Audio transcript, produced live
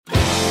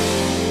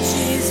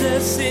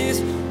Jesus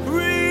is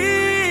real.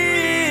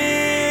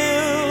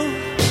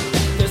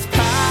 There's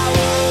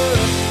power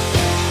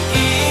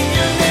in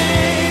your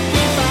name. We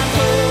find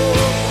hope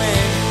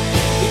when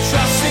we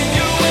trust in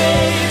your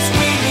ways.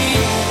 We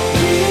need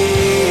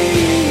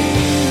real.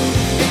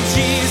 And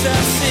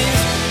Jesus is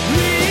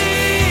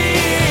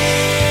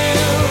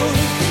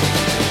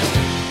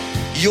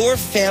real. Your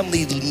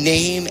family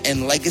name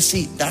and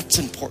legacy, that's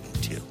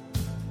important too.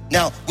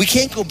 Now, we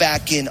can't go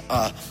back in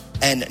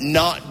and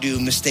not do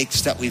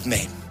mistakes that we've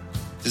made.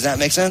 Does that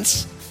make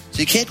sense? So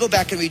you can't go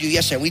back and redo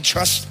yesterday. We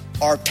trust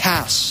our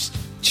past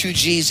to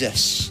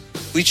Jesus.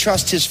 We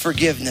trust his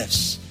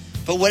forgiveness.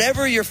 But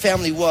whatever your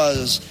family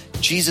was,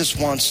 Jesus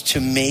wants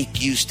to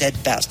make you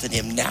steadfast in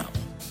him now.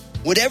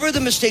 Whatever the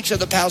mistakes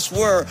of the past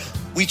were,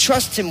 we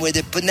trust him with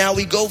it, but now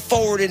we go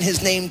forward in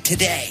his name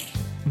today.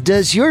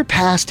 Does your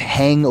past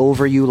hang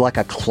over you like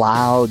a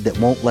cloud that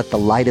won't let the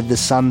light of the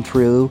sun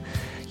through?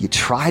 You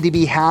try to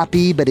be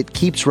happy, but it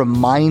keeps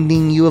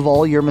reminding you of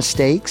all your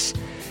mistakes?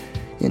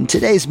 In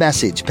today's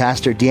message,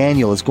 Pastor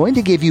Daniel is going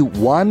to give you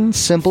one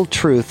simple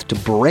truth to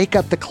break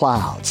up the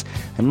clouds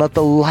and let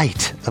the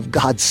light of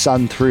God's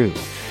sun through.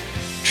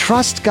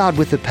 Trust God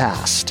with the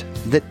past,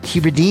 that he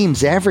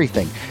redeems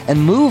everything,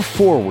 and move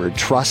forward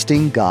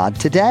trusting God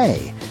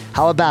today.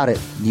 How about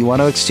it? You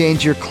want to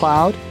exchange your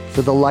cloud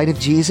for the light of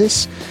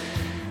Jesus?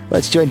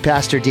 Let's join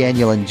Pastor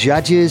Daniel in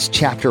Judges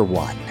chapter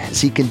 1 as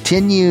he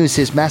continues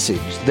his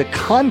message. The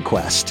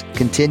Conquest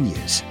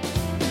continues.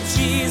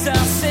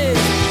 Jesus is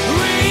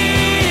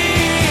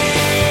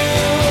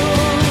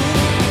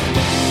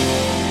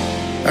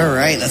All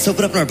right, let's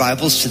open up our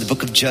Bibles to the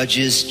book of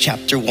Judges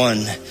chapter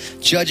 1.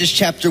 Judges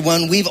chapter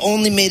 1, we've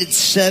only made it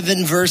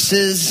 7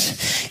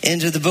 verses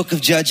into the book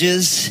of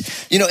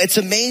Judges. You know, it's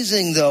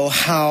amazing though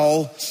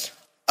how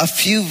a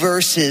few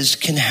verses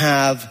can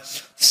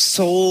have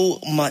so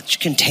much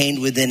contained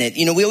within it.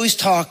 You know, we always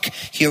talk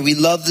here, we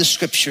love the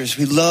scriptures,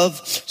 we love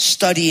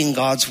studying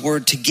God's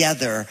word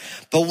together.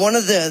 But one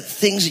of the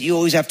things that you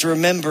always have to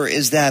remember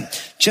is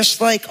that just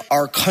like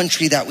our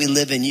country that we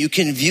live in, you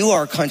can view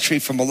our country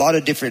from a lot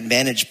of different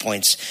vantage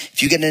points.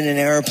 If you get in an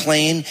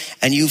airplane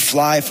and you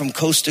fly from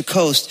coast to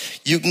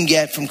coast, you can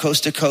get from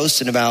coast to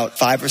coast in about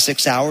 5 or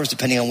 6 hours,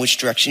 depending on which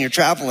direction you're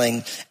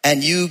traveling,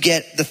 and you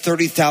get the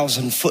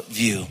 30,000 foot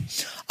view.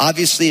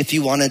 Obviously, if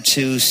you wanted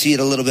to see it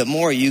a little bit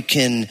more, you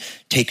can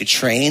take a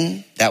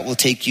train. That will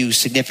take you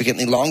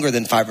significantly longer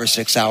than 5 or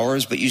 6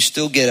 hours, but you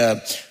still get a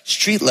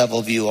street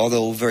level view,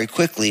 although very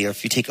quickly. Or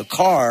if you take a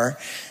car,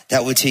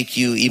 that would take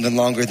you even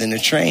longer than a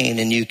train,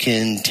 and you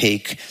can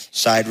take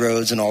side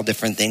roads and all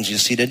different things. You'll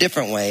see it a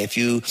different way. If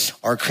you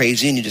are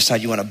crazy and you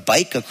decide you want to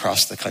bike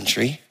across the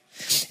country,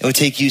 it would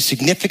take you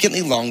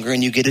significantly longer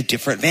and you get a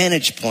different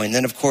vantage point.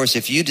 Then, of course,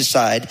 if you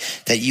decide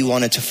that you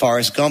wanted to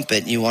Forrest Gump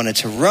it and you wanted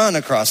to run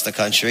across the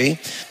country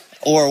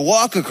or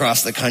walk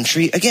across the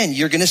country, again,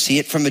 you're going to see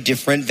it from a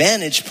different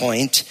vantage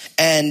point.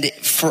 And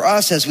for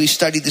us, as we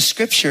study the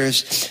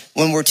scriptures,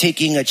 when we're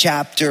taking a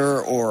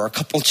chapter or a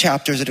couple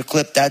chapters at a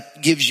clip,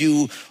 that gives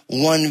you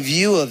one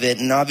view of it.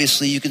 And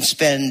obviously, you can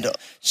spend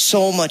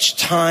so much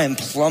time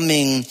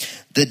plumbing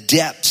the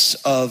depths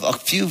of a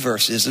few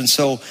verses. And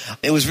so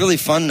it was really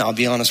fun, I'll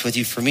be honest with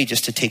you, for me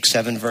just to take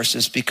 7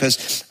 verses,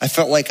 because I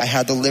felt like I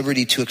had the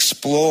liberty to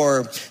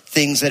explore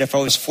things that if I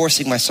was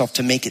forcing myself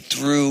to make it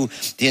through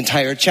the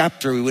entire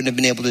chapter, we wouldn't have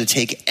been able to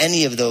take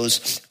any of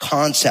those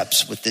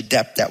concepts with the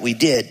depth that we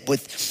did.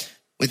 With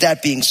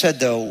that being said,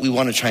 though, we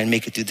want to try and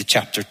make it through the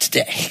chapter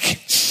today.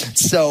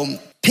 So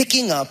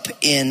picking up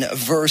in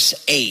verse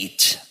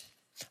 8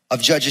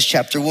 of Judges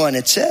chapter 1,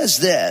 it says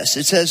this.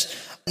 It says,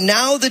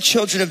 "Now the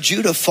children of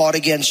Judah fought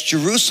against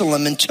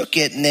Jerusalem and took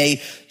it, and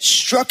they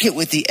struck it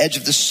with the edge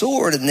of the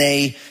sword, and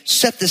they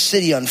set the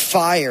city on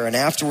fire. And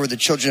afterward the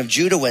children of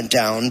Judah went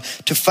down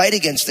to fight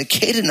against the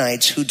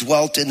Canaanites who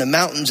dwelt in the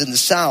mountains in the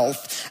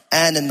south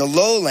and in the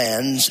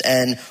lowlands.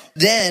 And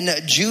then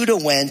Judah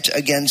went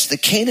against the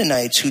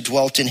Canaanites who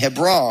dwelt in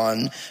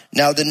Hebron.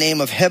 Now the name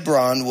of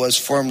Hebron was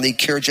formerly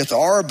Kirjath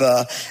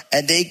Arba,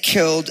 and they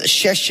killed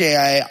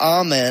Sheshai,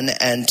 Ammon,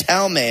 and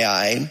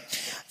Talmai.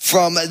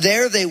 From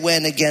there they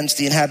went against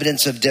the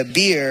inhabitants of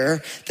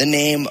Debir. The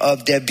name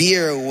of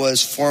Debir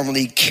was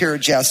formerly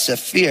Kirjath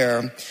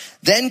Sephir.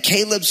 Then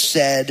Caleb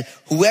said,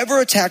 whoever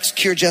attacks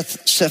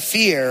Kirjath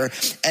Sephir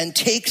and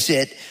takes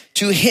it,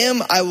 to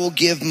him I will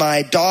give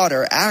my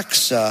daughter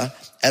Aksa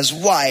as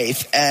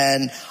wife.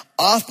 And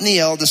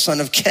Othniel, the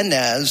son of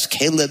Kenaz,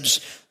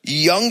 Caleb's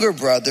younger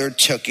brother,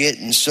 took it,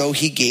 and so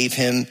he gave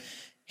him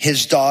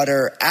his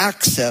daughter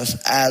Aksa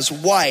as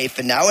wife.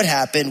 And now it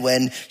happened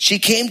when she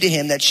came to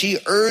him that she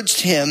urged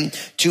him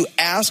to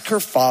ask her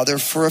father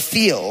for a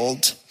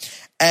field.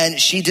 And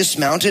she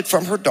dismounted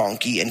from her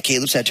donkey, and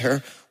Caleb said to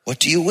her, what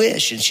do you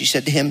wish? And she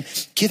said to him,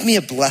 give me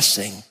a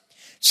blessing.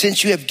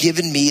 Since you have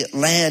given me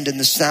land in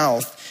the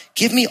south,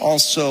 give me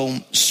also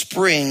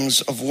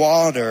springs of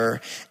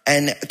water.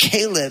 And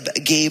Caleb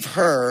gave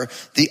her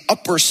the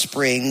upper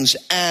springs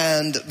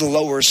and the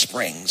lower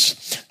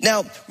springs.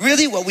 Now,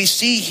 really what we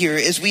see here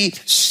is we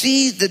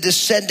see the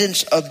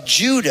descendants of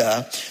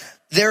Judah.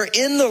 they're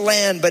in the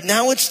land, but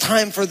now it's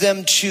time for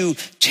them to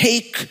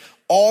take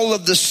all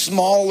of the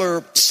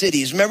smaller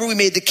cities. Remember, we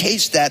made the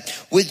case that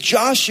with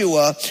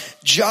Joshua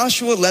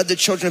led the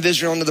children of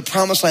Israel into the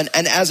promised land,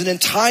 and as an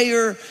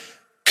entire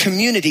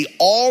community,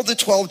 all the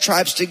 12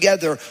 tribes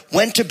together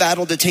went to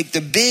battle to take the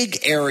big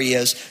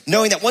areas,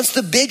 knowing that once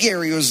the big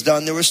area was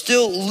done, there were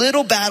still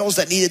little battles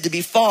that needed to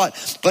be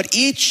fought, but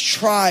each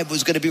tribe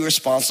was going to be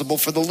responsible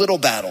for the little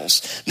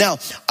battles. Now,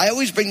 I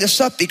always bring this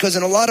up because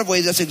in a lot of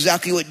ways, that's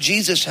exactly what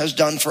Jesus has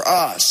done for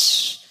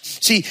us.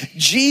 See,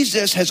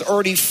 Jesus has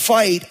already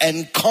fight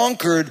and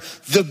conquered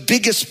the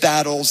biggest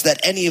battles that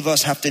any of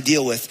us have to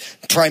deal with,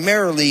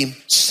 primarily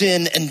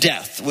sin and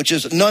death, which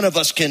is none of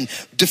us can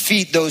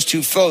defeat those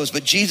two foes,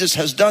 but Jesus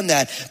has done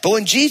that. But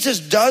when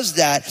Jesus does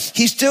that,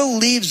 he still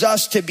leaves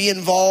us to be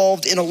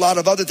involved in a lot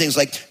of other things.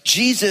 Like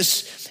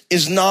Jesus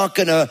is not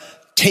going to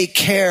take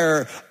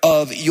care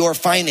of your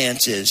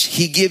finances.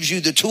 He gives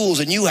you the tools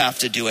and you have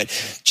to do it.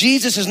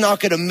 Jesus is not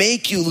going to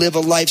make you live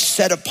a life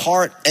set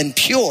apart and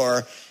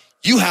pure.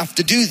 You have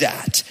to do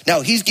that.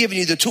 Now, he's given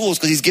you the tools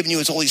because he's given you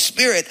his Holy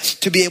Spirit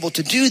to be able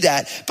to do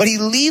that, but he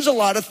leaves a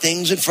lot of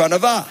things in front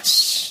of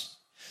us.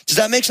 Does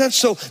that make sense?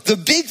 So the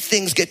big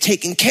things get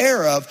taken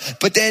care of,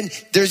 but then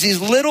there's these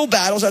little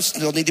battles that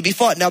still need to be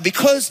fought. Now,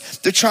 because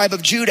the tribe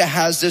of Judah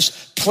has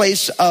this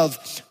place of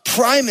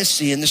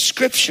primacy in the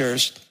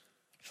scriptures,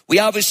 we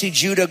obviously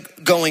Judah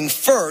going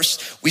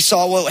first. We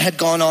saw what had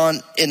gone on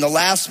in the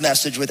last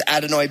message with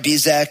Adonai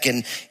Bezek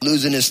and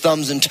losing his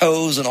thumbs and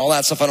toes and all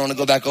that stuff. I don't want to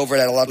go back over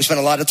that a lot. We spent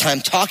a lot of time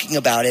talking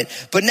about it.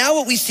 But now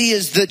what we see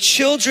is the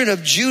children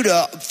of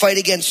Judah fight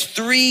against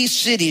 3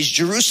 cities,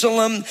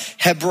 Jerusalem,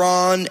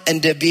 Hebron,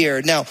 and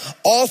Debir. Now,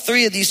 all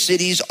 3 of these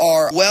cities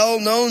are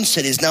well-known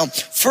cities. Now,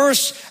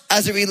 first,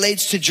 as it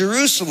relates to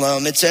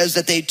Jerusalem, it says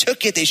that they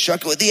took it, they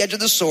struck it with the edge of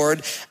the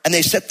sword, and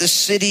they set the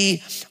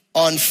city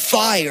on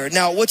fire.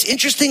 Now, what's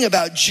interesting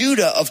about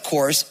Judah, of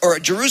course, or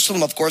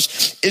Jerusalem, of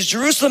course, is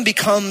Jerusalem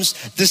becomes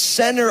the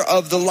center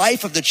of the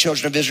life of the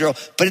children of Israel,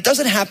 but it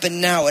doesn't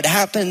happen now. It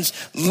happens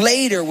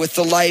later with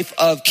the life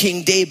of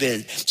King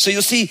David. So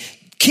you'll see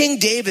King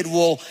David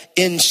will,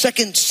 in 2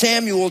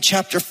 Samuel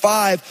chapter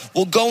 5,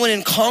 will go in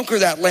and conquer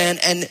that land.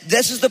 And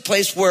this is the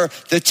place where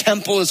the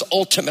temple is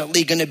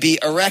ultimately going to be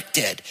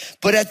erected.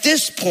 But at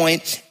this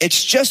point,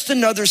 it's just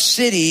another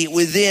city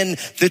within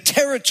the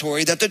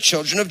territory that the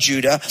children of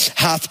Judah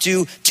have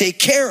to take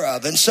care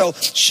of. And so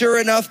sure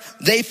enough,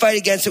 they fight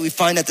against it. We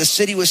find that the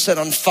city was set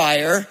on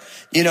fire.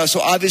 You know, so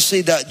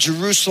obviously the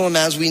Jerusalem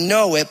as we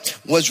know it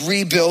was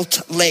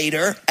rebuilt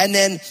later. And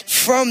then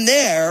from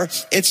there,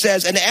 it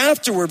says, and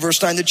afterward,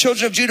 verse 9, the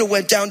children of Judah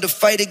went down to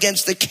fight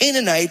against the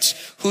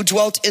Canaanites who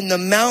dwelt in the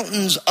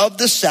mountains of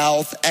the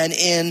south and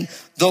in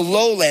the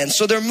lowlands.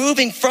 So they're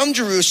moving from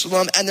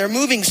Jerusalem and they're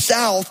moving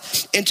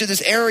south into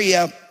this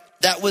area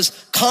that was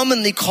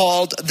commonly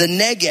called the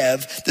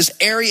Negev, this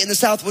area in the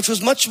south, which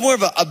was much more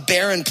of a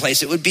barren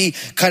place. It would be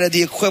kind of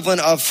the equivalent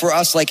of, for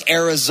us, like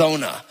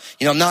Arizona.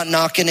 You know, I'm not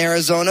knocking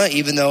Arizona,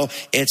 even though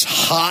it's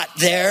hot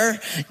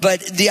there, but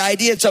the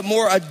idea, it's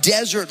a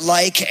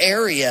desert-like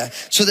area.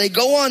 So they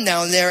go on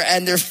down there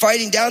and they're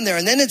fighting down there.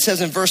 And then it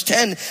says in verse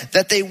 10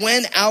 that they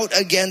went out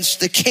against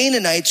the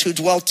Canaanites who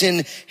dwelt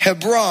in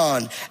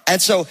Hebron.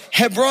 And so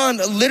Hebron,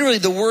 literally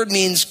the word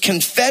means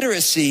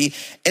confederacy.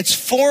 Its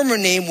former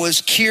name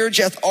was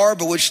Kirjath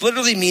Arba, which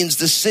literally means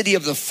the city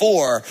of the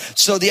four.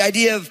 So the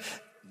idea of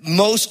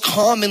most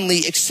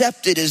commonly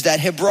accepted is that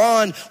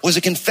Hebron was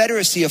a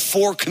confederacy of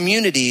 4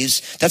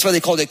 communities. That's why they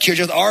called it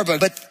Kirjath Arba.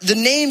 But the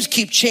names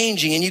keep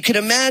changing. And you can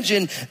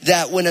imagine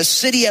that when a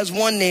city has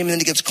one name and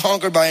then it gets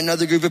conquered by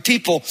another group of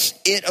people,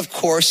 it, of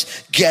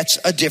course, gets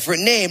a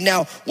different name.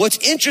 Now, what's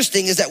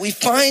interesting is that we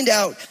find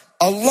out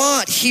a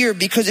lot here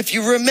because if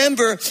you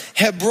remember,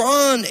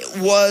 Hebron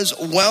was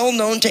well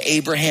known to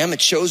Abraham.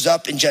 It shows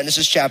up in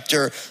Genesis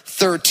chapter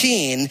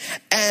 13.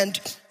 And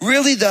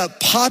really the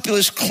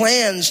populous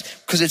clans,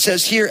 because it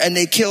says here, and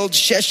they killed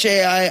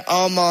Sheshai,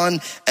 Ammon,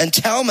 and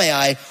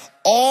Talmai.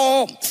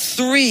 All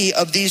 3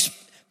 of these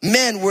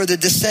men were the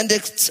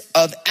descendants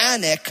of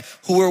Anak,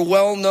 who were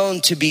well known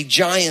to be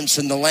giants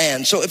in the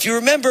land. So if you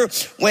remember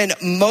when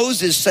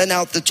Moses sent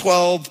out the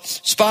 12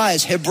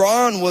 spies,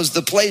 Hebron was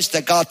the place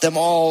that got them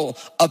all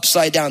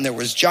upside down. There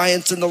was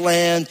giants in the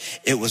land.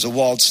 It was a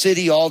walled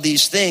city, all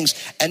these things.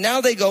 And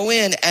now they go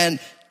in and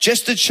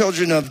just the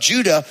children of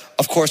Judah,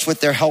 of course,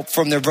 with their help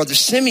from their brother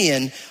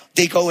Simeon,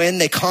 they go in,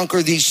 they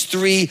conquer these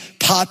 3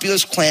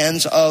 populous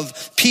clans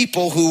of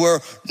people who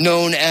were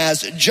known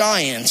as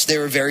giants. They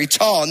were very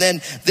tall. And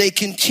then they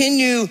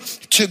continue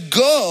to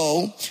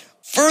go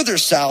further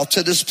south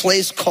to this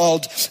place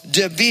called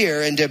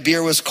Debir. And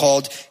Debir was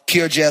called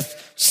Kirjath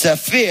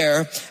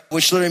Sephir,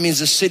 which literally means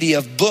the city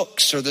of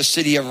books or the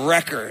city of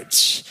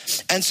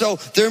records. And so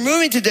they're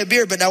moving to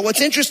Debir. But now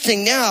what's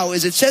interesting now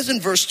is it says in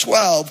verse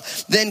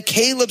 12, then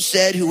Caleb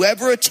said,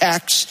 whoever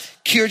attacks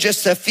Kirjath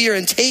Sephir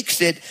and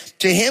takes it,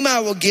 to him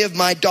I will give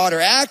my daughter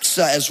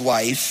Aksa as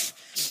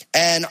wife.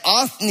 And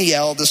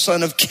Othniel, the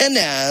son of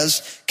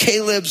Kenaz,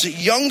 Caleb's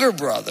younger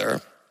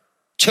brother,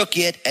 took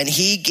it and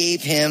he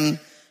gave him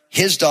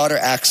his daughter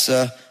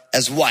Achsah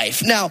as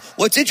wife. Now,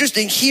 what's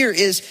interesting here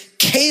is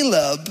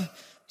Caleb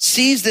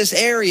sees this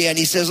area and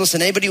he says,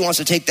 listen, anybody who wants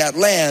to take that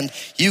land,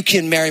 you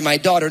can marry my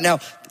daughter. Now,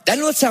 I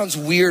know it sounds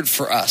weird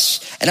for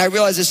us, and I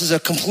realize this is a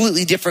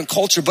completely different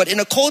culture, but in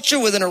a culture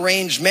with an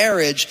arranged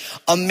marriage,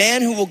 a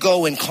man who will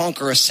go and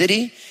conquer a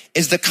city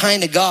is the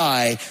kind of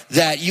guy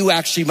that you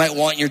actually might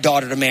want your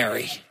daughter to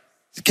marry.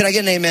 Can I get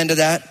an amen to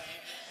that?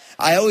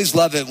 I always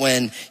love it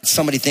when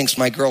somebody thinks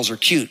my girls are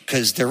cute,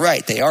 because they're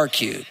right, they are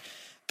cute.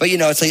 But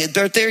it's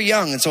like they're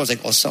young, and so it's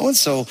like, well,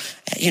 so-and-so,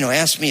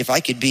 asked me if I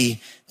could be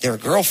their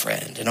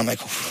girlfriend. And I'm like,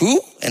 who?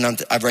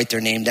 And I write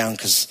their name down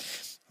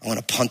because I want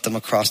to punt them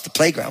across the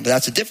playground, but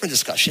that's a different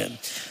discussion.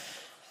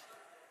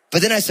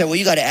 But then I said, well,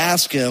 you got to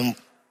ask him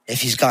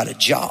if he's got a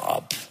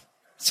job.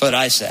 That's what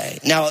I say.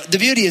 Now, the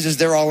beauty is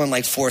they're all in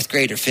like 4th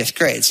grade or 5th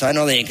grade. So I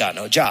know they ain't got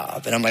no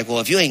job. And I'm like, well,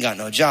 if you ain't got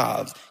no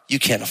job, you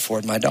can't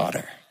afford my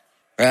daughter.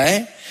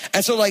 Right?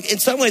 And so like in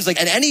some ways, like,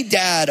 and any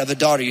dad of a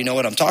daughter, you know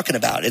what I'm talking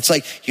about. It's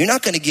like, you're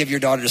not going to give your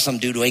daughter to some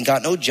dude who ain't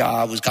got no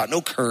job, who's got no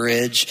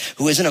courage,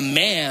 who isn't a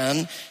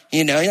man.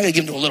 You're not going to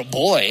give him to a little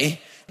boy.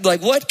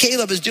 Like what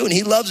Caleb is doing,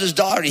 he loves his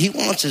daughter. He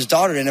wants his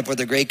daughter to end up with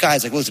a great guy.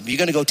 He's like, listen, if you're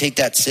going to go take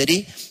that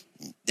city,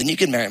 then you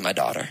can marry my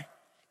daughter.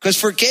 Because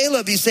for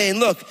Caleb, he's saying,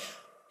 look,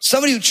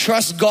 somebody who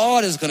trusts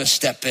God is going to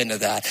step into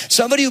that.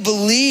 Somebody who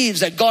believes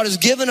that God has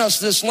given us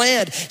this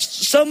land.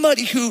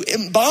 Somebody who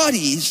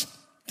embodies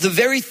the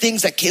very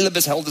things that Caleb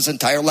has held his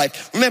entire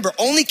life. Remember,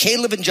 only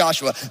Caleb and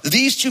Joshua,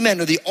 these two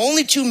men are the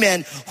only two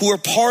men who are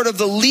part of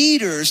the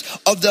leaders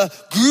of the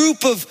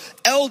group of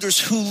elders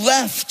who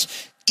left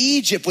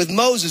Egypt with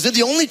Moses. They're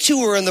the only two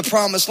who are in the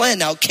promised land.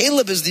 Now,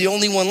 Caleb is the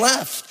only one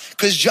left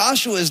because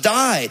Joshua has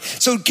died.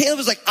 So Caleb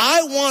is like,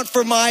 I want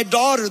for my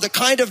daughter the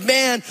kind of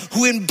man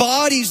who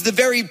embodies the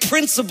very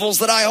principles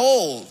that I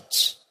hold.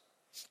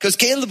 Because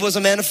Caleb was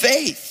a man of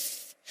faith.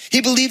 He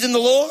believed in the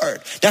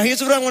Lord. Now,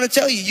 here's what I want to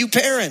tell you. You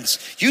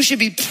parents, you should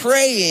be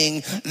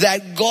praying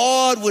that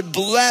God would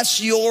bless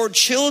your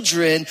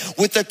children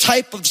with the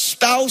type of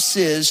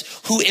spouses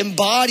who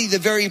embody the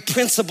very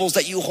principles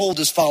that you hold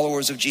as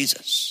followers of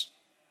Jesus.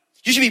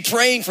 You should be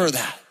praying for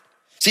that.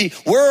 See,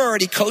 we're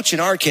already coaching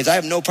our kids. I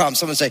have no problem.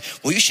 Someone say,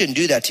 well, you shouldn't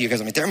do that to your kids.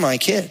 I'm like, they're my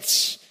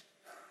kids.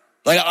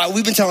 Like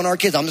we've been telling our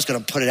kids, I'm just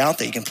going to put it out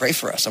there. You can pray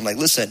for us. I'm like,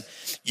 listen,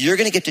 you're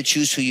going to get to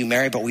choose who you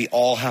marry, but we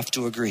all have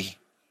to agree.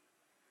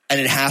 And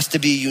it has to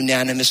be a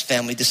unanimous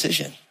family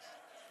decision.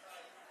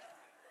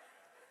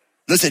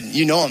 Listen,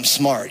 I'm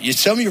smart.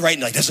 Some of you are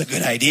writing like, that's a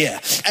good idea.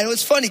 And it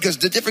was funny because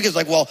the difference is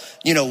like, well,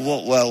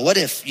 what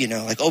if,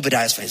 like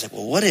Obadiah's face, like,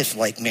 well, what if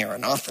like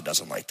Maranatha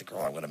doesn't like the girl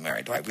I'm going to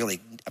marry?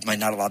 Am I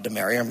not allowed to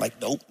marry her? I'm like,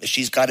 nope. If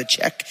she's got a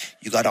check,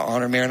 you got to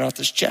honor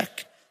Maranatha's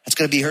check. That's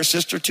going to be her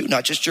sister too,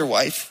 not just your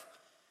wife.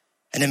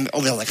 And then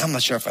Obadiah's like, I'm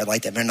not sure if I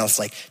like that. Maranatha's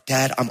like,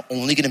 Dad, I'm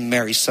only going to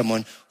marry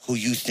someone who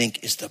you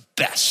think is the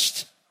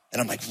best.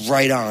 And I'm like,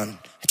 right on.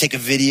 I take a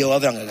video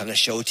of it. I'm going to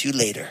show it to you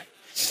later.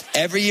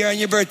 Every year on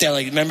your birthday,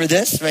 like, remember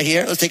this right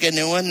here? Let's take a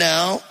new one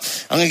now.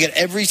 I'm going to get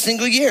every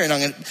single year.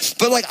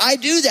 But like, I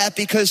do that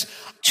because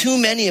too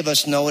many of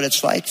us know what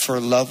it's like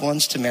for loved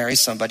ones to marry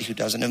somebody who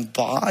doesn't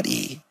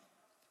embody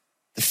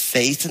the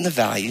faith and the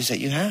values that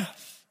you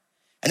have.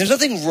 And there's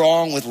nothing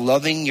wrong with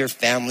loving your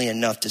family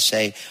enough to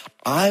say,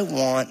 I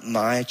want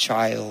my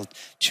child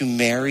to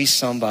marry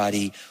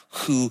somebody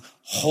who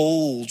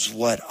holds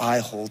what I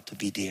hold to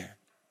be dear.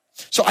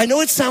 So I know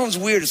it sounds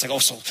weird. It's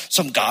like, so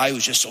some guy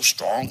who's just so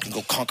strong can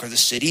go conquer the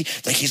city.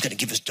 Like he's going to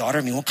give his daughter.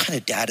 I mean, what kind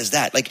of dad is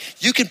that? Like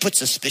you can put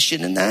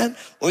suspicion in that,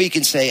 or you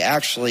can say,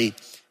 actually,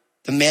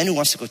 the man who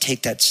wants to go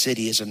take that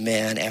city is a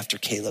man after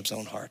Caleb's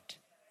own heart.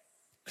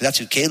 Because that's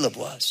who Caleb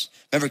was.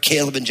 Remember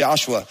Caleb and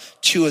Joshua,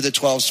 2 of the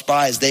 12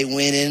 spies, they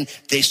went in,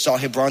 they saw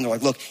Hebron. They're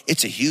like, look,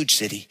 it's a huge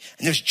city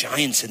and there's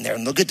giants in there.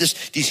 And look at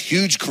these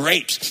huge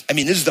grapes. I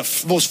mean, this is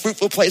the most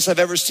fruitful place I've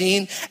ever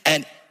seen.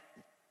 And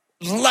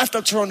left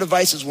up to our own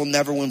devices, we'll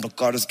never win, but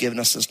God has given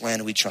us this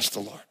land and we trust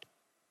the Lord.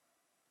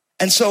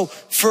 And so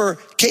for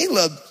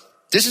Caleb,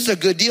 this is a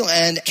good deal.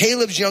 And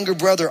Caleb's younger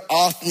brother,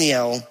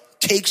 Othniel,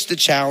 takes the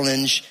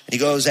challenge and he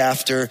goes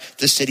after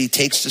the city,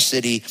 takes the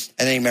city,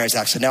 and then he marries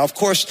Achsah. Now, of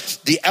course,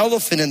 the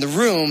elephant in the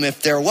room,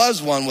 if there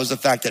was one, was the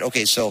fact that,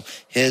 okay, so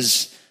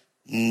his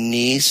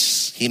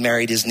niece, he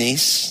married his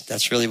niece.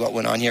 That's really what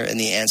went on here. And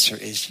the answer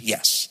is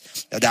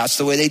yes. Now, that's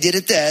the way they did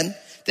it then.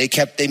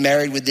 They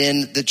married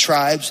within the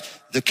tribes.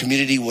 The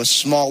community was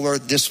smaller.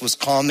 This was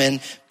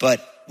common,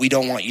 but we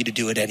don't want you to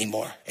do it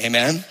anymore.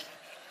 Amen.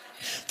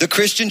 The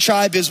Christian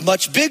tribe is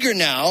much bigger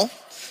now,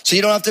 so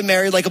you don't have to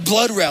marry like a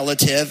blood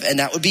relative, and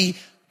that would be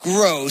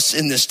gross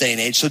in this day and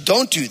age. So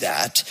don't do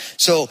that.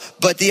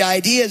 But the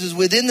idea is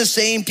within the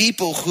same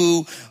people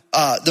who,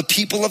 the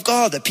people of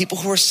God, the people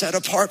who are set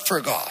apart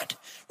for God,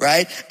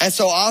 right? And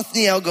so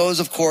Othniel goes,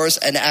 of course,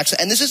 and acts,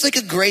 and this is like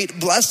a great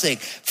blessing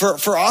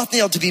for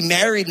Othniel to be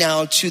married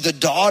now to the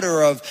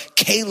daughter of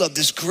Caleb,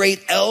 this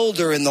great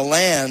elder in the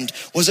land,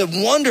 was a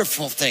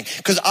wonderful thing.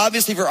 Because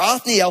obviously for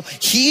Othniel,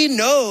 he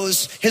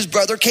knows his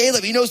brother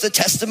Caleb. He knows the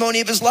testimony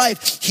of his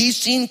life. He's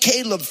seen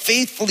Caleb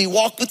faithfully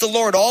walk with the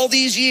Lord all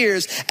these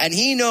years, and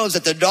he knows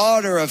that the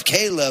daughter of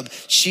Caleb,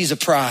 she's a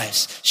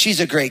prize. She's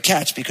a great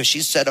catch because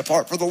she's set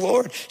apart for the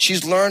Lord.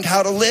 She's learned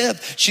how to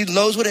live. She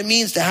knows what it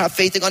means to have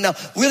faith in God. Now,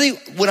 really,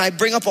 when I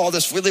bring up all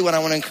this, really what I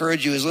want to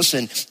encourage you is,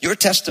 listen, your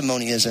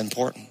testimony is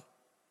important.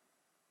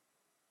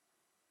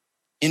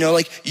 You know,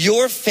 like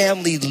your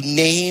family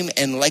name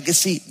and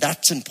legacy,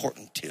 that's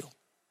important too.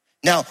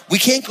 Now, we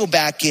can't go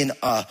back in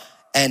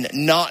and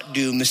not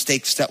do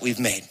mistakes that we've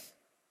made.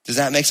 Does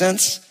that make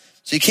sense?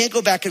 So you can't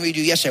go back and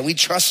redo yesterday. We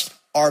trust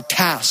our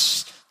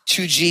past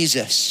to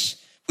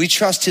Jesus. We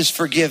trust his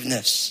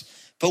forgiveness.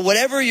 But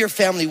whatever your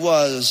family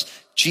was,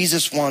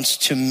 Jesus wants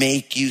to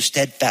make you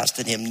steadfast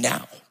in him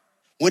now.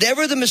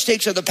 Whatever the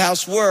mistakes of the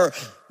past were,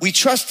 we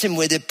trust him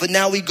with it, but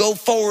now we go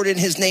forward in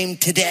his name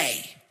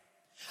today.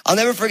 I'll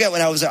never forget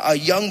when I was a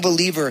young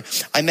believer,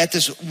 I met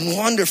this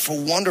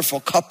wonderful, wonderful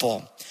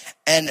couple,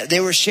 and they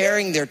were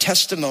sharing their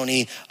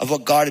testimony of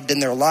what God had done in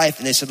their life.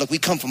 And they said, look, we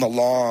come from a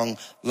long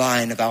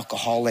line of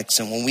alcoholics,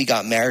 and when we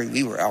got married,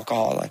 we were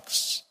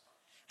alcoholics.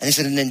 And he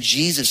said, and then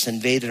Jesus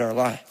invaded our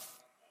life.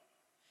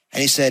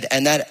 And he said,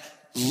 and that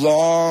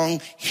long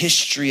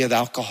history of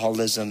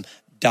alcoholism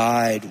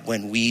died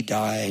when we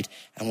died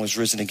and was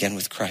risen again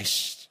with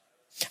Christ.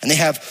 And they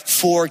have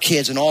 4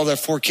 kids, and all their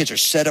 4 kids are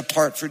set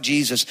apart for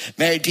Jesus,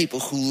 married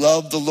people who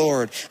love the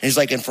Lord. And he's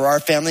like, and for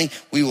our family,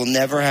 we will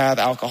never have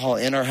alcohol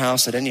in our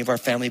house at any of our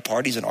family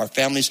parties. And our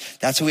families,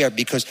 that's who we are,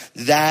 because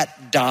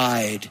that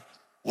died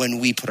when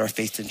we put our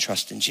faith and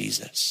trust in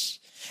Jesus.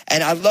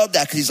 And I love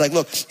that because he's like,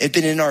 look, it's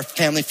been in our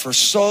family for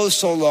so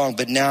long,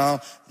 but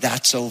now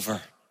that's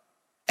over.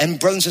 And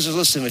brothers and sisters,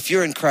 listen, if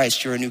you're in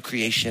Christ, you're a new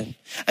creation.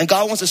 And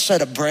God wants to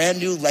set a brand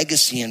new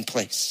legacy in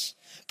place.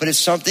 But it's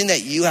something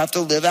that you have to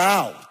live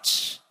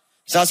out.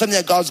 It's not something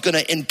that God's going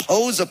to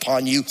impose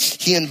upon you.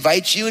 He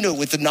invites you into it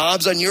with the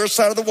knobs on your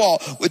side of the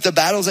wall, with the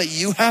battles that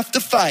you have to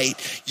fight.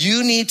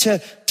 You need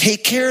to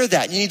take care of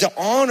that. You need to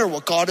honor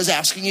what God is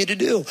asking you to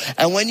do.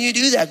 And when you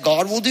do that,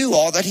 God will do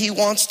all that he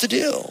wants to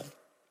do.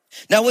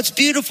 Now, what's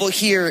beautiful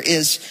here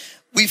is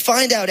we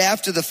find out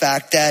after the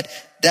fact that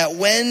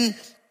when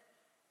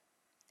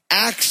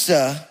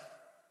Axa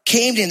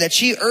came to him, that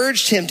she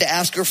urged him to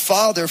ask her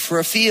father for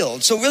a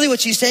field. So really what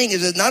she's saying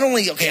is that not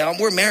only, okay,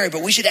 we're married,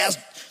 but we should ask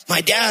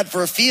my dad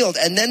for a field.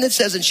 And then it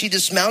says, and she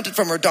dismounted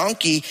from her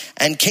donkey,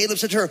 and Caleb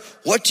said to her,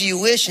 what do you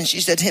wish? And she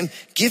said to him,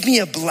 give me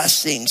a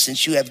blessing,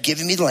 since you have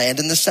given me land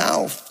in the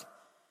south,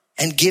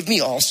 and give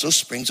me also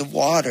springs of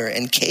water.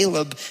 And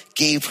Caleb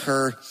gave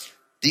her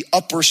the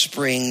upper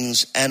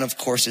springs, and of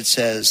course it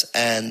says,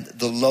 and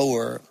the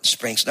lower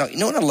springs. Now, you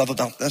know what I love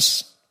about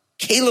this?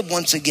 Caleb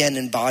once again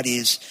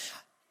embodies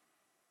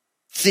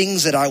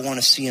things that I want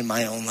to see in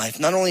my own life.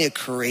 Not only a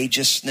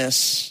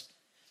courageousness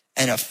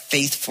and a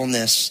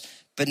faithfulness,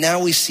 but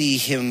now we see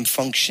him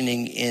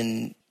functioning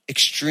in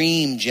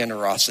extreme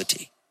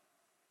generosity.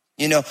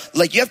 You know,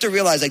 like you have to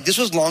realize, like this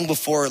was long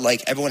before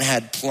like everyone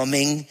had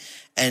plumbing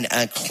and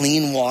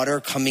clean water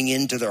coming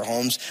into their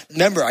homes.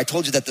 Remember, I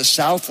told you that the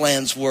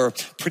Southlands were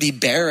pretty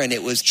barren.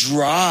 It was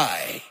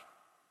dry,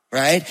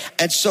 right?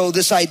 And so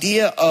this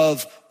idea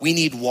of we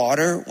need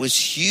water was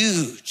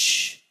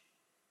huge.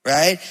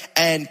 Right?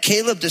 And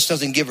Caleb just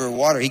doesn't give her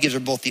water. He gives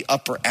her both the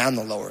upper and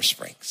the lower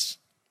springs.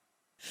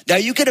 Now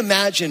you can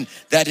imagine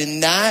that in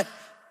that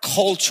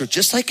culture,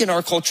 just like in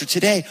our culture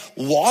today,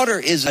 water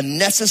is a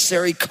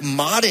necessary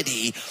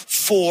commodity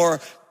for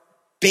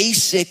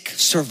basic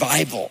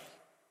survival.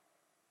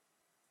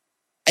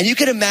 And you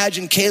can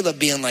imagine Caleb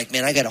being like,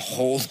 man, I got to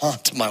hold on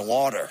to my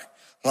water.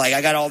 Like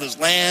I got all this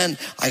land,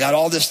 I got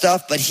all this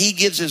stuff, but he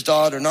gives his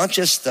daughter not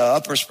just the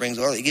upper springs,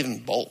 or he gives him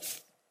both.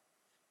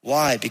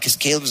 Why? Because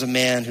Caleb is a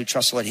man who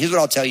trusts the Lord. Here's what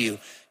I'll tell you.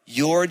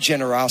 Your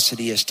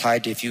generosity is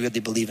tied to if you really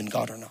believe in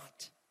God or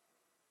not.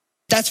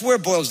 That's where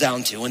it boils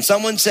down to. When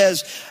someone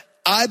says,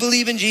 I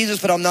believe in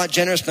Jesus, but I'm not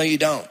generous. No, you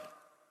don't.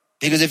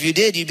 Because if you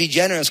did, you'd be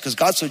generous because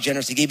God's so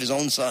generous, he gave his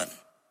own son.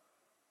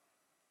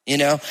 You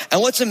know? And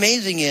what's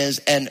amazing is,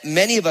 and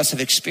many of us have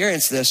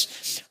experienced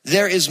this,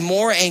 there is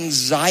more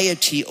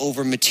anxiety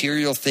over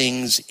material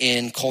things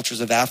in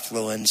cultures of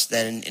affluence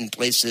than in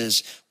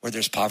places where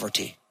there's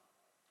poverty.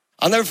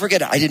 I'll never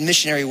forget it. I did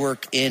missionary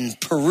work in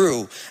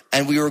Peru,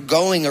 and we were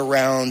going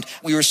around,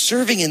 we were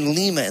serving in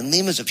Lima, and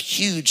Lima's a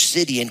huge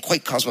city and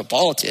quite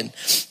cosmopolitan,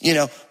 you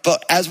know,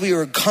 but as we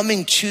were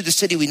coming to the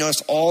city, we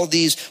noticed all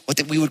these,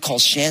 what we would call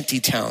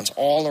shanty towns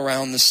all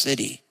around the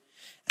city.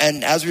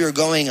 And as we were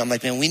going, I'm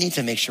like, man, we need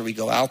to make sure we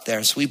go out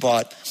there. So we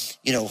bought,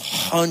 you know,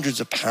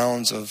 hundreds of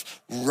pounds of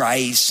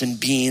rice and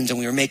beans, and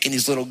we were making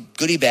these little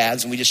goodie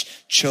bags, and we just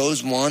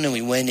chose one, and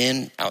we went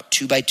in out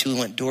 2 by 2 and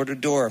went door to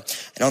door.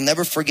 And I'll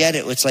never forget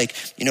it. It's like,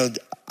 you know,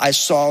 I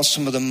saw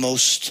some of the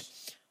most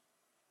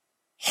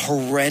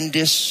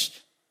horrendous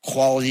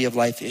quality of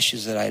life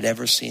issues that I'd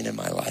ever seen in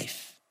my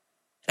life.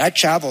 And I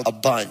traveled a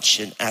bunch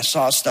and I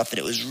saw stuff and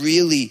it was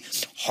really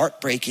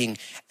heartbreaking.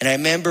 And I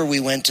remember we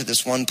went to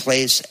this one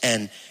place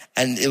and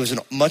it was a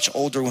much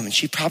older woman.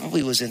 She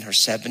probably was in her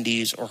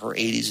 70s or her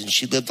 80s and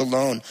she lived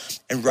alone.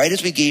 And right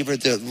as we gave her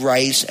the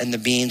rice and the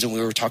beans and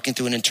we were talking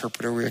through an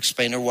interpreter, we were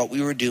explaining her what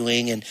we were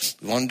doing and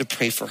we wanted to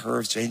pray for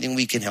her. Is there anything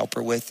we can help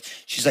her with?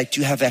 She's like,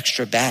 do you have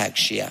extra bags?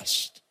 She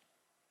asked.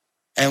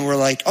 And we're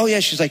like, oh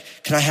yeah. She's like,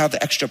 can I have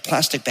extra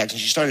plastic bags?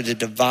 And she started to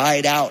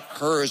divide out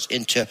hers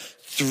into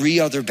 3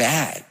 other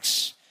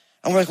bags.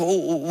 And we're like,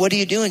 well, what are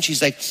you doing?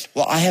 She's like,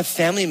 well, I have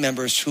family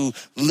members who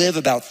live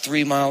about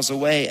 3 miles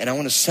away and I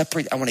want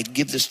to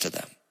give this to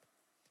them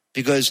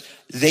because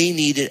they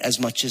need it as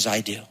much as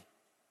I do.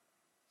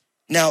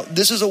 Now,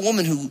 this is a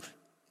woman who,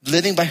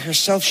 living by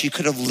herself, she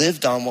could have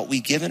lived on what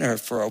we've given her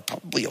for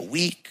probably a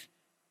week.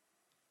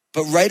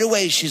 But right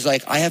away, she's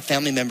like, I have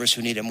family members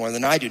who need it more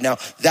than I do. Now,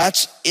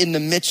 that's in the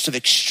midst of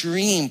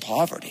extreme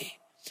poverty.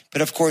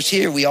 But of course,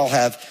 here we all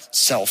have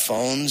cell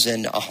phones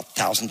and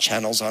 1,000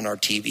 channels on our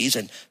TVs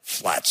and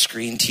flat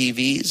screen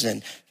TVs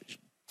and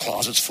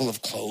closets full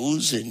of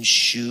clothes and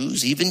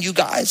shoes. Even you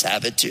guys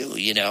have it too,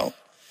 you know?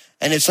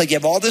 And it's like you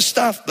have all this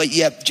stuff, but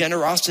yet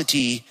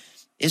generosity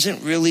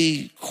isn't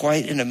really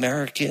quite an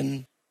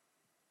American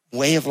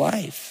way of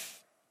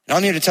life. And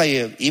I'm here to tell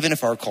you, even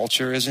if our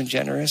culture isn't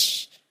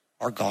generous,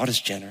 our God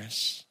is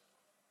generous.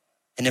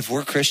 And if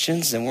we're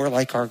Christians, then we're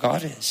like our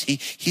God is.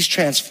 He's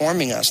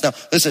transforming us. Now,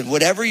 listen,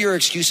 whatever your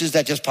excuses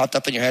that just popped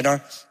up in your head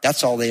are,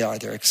 that's all they are.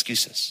 They're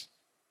excuses.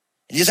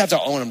 And you just have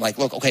to own them. Like,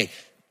 look, okay,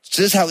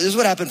 so this is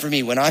what happened for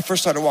me. When I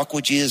first started walking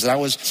with Jesus and I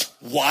was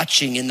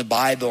watching in the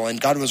Bible and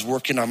God was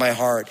working on my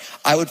heart,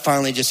 I would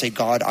finally just say,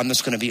 God, I'm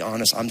just going to be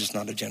honest. I'm just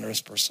not a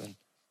generous person.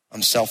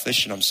 I'm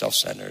selfish and I'm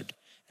self-centered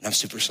and I'm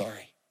super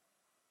sorry.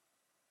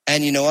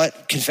 And you know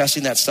what?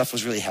 Confessing that stuff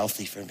was really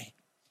healthy for me.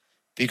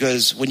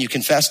 Because when you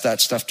confess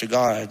that stuff to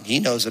God, he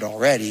knows it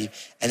already,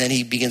 and then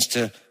he begins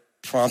to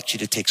prompt you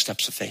to take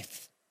steps of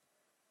faith.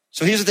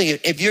 So here's the thing.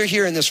 If you're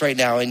hearing this right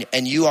now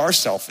and you are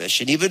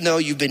selfish, and even though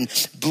you've been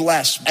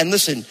blessed, and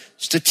listen,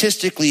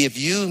 statistically, if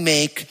you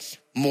make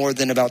more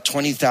than about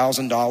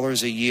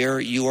 $20,000 a year,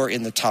 you are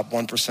in the top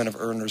 1% of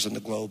earners in the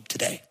globe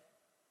today.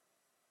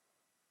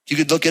 You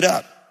could look it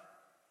up.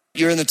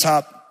 You're in the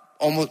top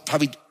almost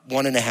probably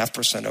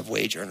 1.5% of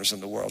wage earners in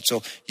the world.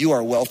 So you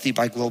are wealthy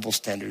by global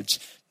standards,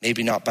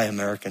 maybe not by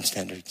American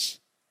standards.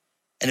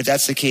 And if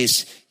that's the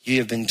case, you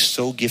have been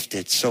so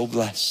gifted, so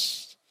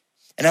blessed.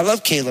 And I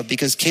love Caleb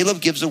because Caleb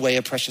gives away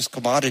a precious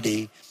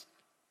commodity,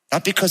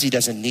 not because he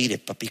doesn't need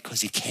it, but because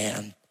he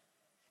can.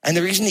 And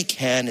the reason he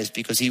can is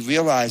because he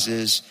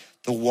realizes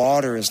the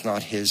water is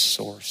not his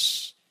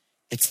source.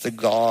 It's the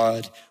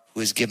God who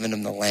has given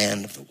him the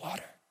land of the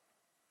water.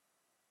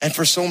 And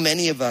for so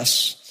many of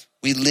us,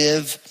 we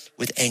live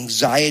with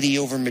anxiety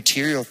over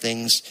material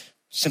things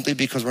simply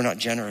because we're not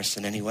generous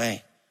in any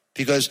way.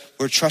 Because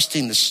we're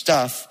trusting the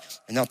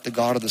stuff and not the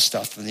God of the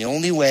stuff. And the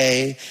only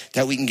way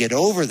that we can get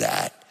over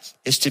that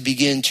is to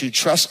begin to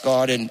trust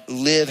God and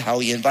live how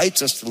he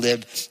invites us to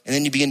live. And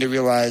then you begin to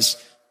realize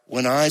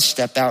when I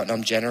step out and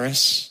I'm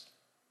generous,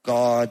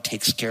 God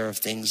takes care of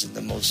things in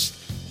the most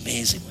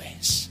amazing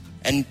ways.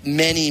 And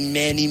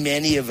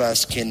many of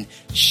us can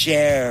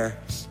share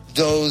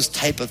those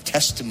type of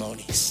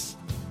testimonies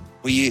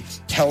where you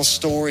tell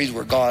stories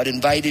where God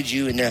invited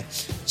you into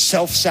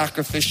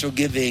self-sacrificial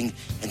giving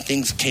and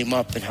things came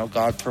up and how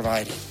God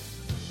provided.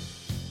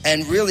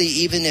 And really,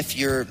 even if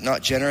you're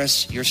not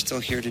generous, you're still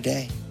here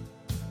today.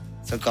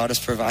 So God has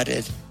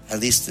provided at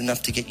least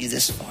enough to get you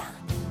this far.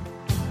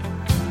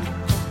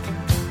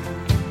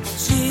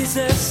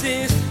 Jesus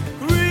is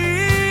real.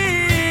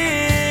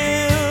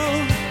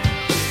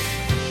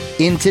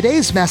 In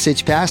today's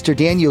message, Pastor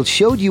Daniel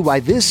showed you why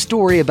this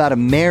story about a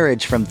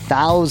marriage from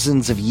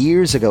thousands of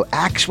years ago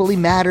actually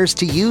matters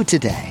to you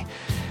today.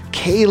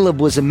 Caleb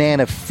was a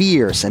man of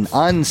fierce and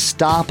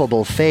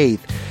unstoppable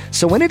faith.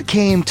 So when it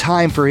came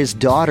time for his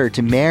daughter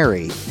to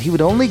marry, he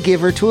would only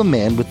give her to a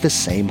man with the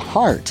same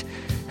heart.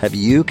 Have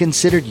you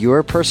considered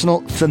your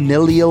personal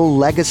familial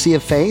legacy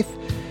of faith?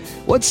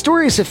 What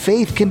stories of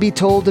faith can be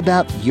told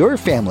about your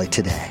family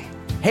today?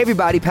 Hey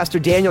everybody, Pastor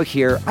Daniel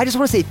here. I just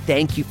want to say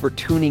thank you for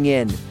tuning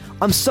in.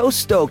 I'm so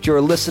stoked you're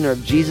a listener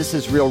of Jesus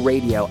is Real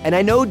Radio, and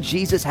I know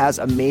Jesus has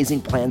amazing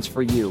plans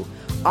for you.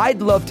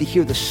 I'd love to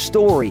hear the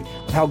story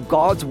of how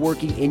God's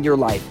working in your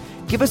life.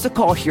 Give us a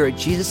call here at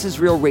Jesus is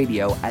Real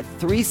Radio at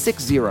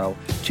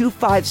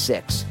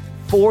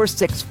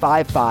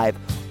 360-256-4655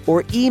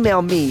 or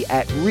email me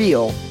at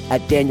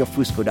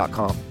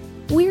real@danielfusco.com.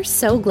 We're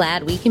so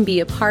glad we can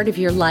be a part of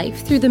your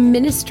life through the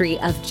ministry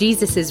of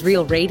Jesus is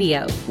Real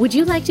Radio. Would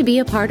you like to be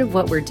a part of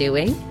what we're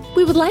doing?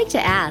 We would like to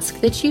ask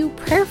that you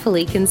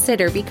prayerfully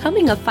consider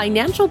becoming a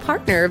financial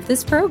partner of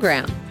this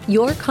program.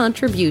 Your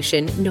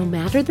contribution, no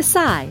matter the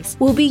size,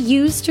 will be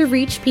used to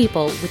reach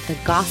people with the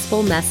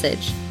gospel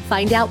message.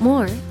 Find out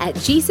more at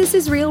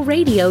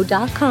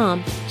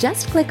JesusIsRealRadio.com.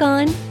 Just click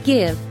on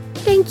Give.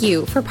 Thank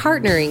you for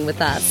partnering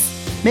with us.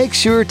 Make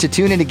sure to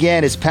tune in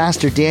again as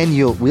Pastor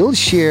Daniel will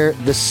share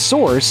the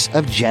source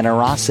of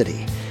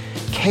generosity.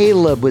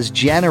 Caleb was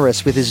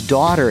generous with his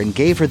daughter and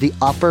gave her the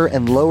upper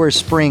and lower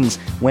springs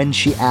when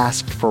she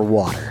asked for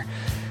water.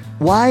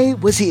 Why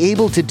was he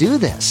able to do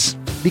this?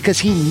 Because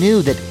he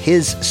knew that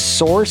his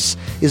source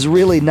is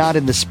really not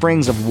in the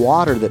springs of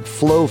water that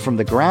flow from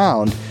the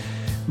ground,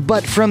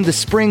 but from the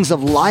springs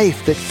of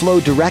life that flow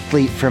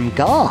directly from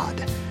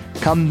God.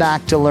 Come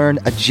back to learn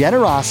a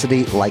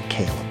generosity like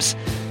Caleb's.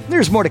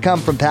 There's more to come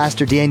from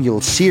Pastor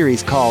Daniel's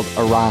series called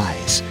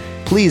Arise.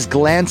 Please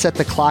glance at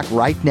the clock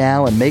right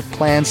now and make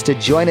plans to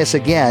join us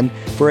again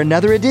for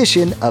another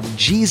edition of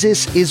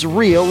Jesus is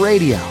Real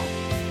Radio.